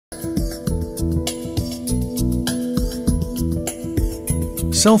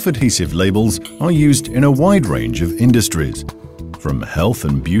Self-adhesive labels are used in a wide range of industries, from health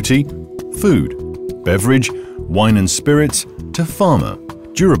and beauty, food, beverage, wine and spirits, to pharma,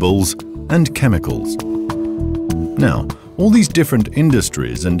 durables, and chemicals. Now, all these different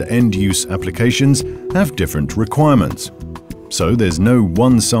industries and end-use applications have different requirements, so there's no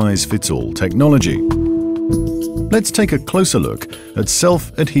one-size-fits-all technology. Let's take a closer look at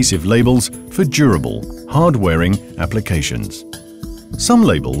self-adhesive labels for durable, hard-wearing applications. Some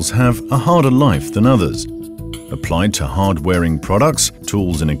labels have a harder life than others. Applied to hard-wearing products,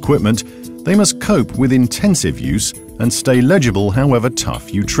 tools and equipment, they must cope with intensive use and stay legible however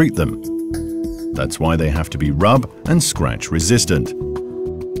tough you treat them. That's why they have to be rub and scratch resistant.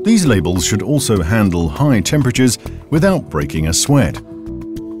 These labels should also handle high temperatures without breaking a sweat.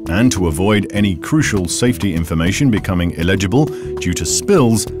 And to avoid any crucial safety information becoming illegible due to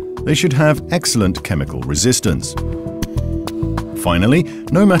spills, they should have excellent chemical resistance. Finally,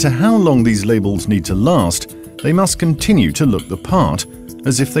 no matter how long these labels need to last, they must continue to look the part,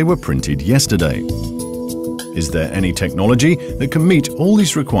 as if they were printed yesterday. Is there any technology that can meet all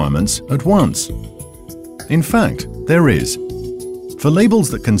these requirements at once? In fact, there is. For labels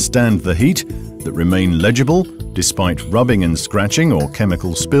that can stand the heat, that remain legible despite rubbing and scratching or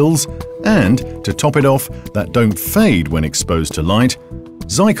chemical spills, and, to top it off, that don't fade when exposed to light,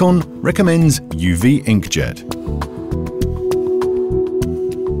 Xeikon recommends UV inkjet.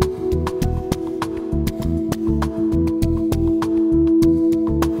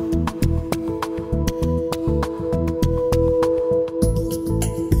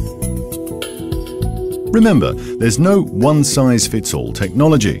 Remember, there's no one-size-fits-all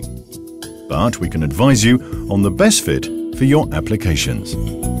technology, but we can advise you on the best fit for your applications.